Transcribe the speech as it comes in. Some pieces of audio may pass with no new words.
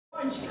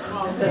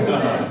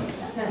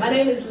My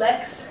name is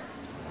Lex.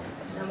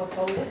 I'm a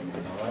poet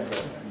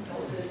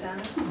most of the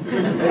time.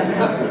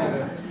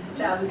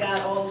 Child of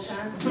God all the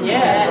time.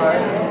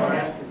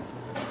 Yeah.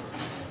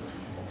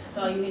 That's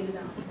all you need to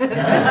know.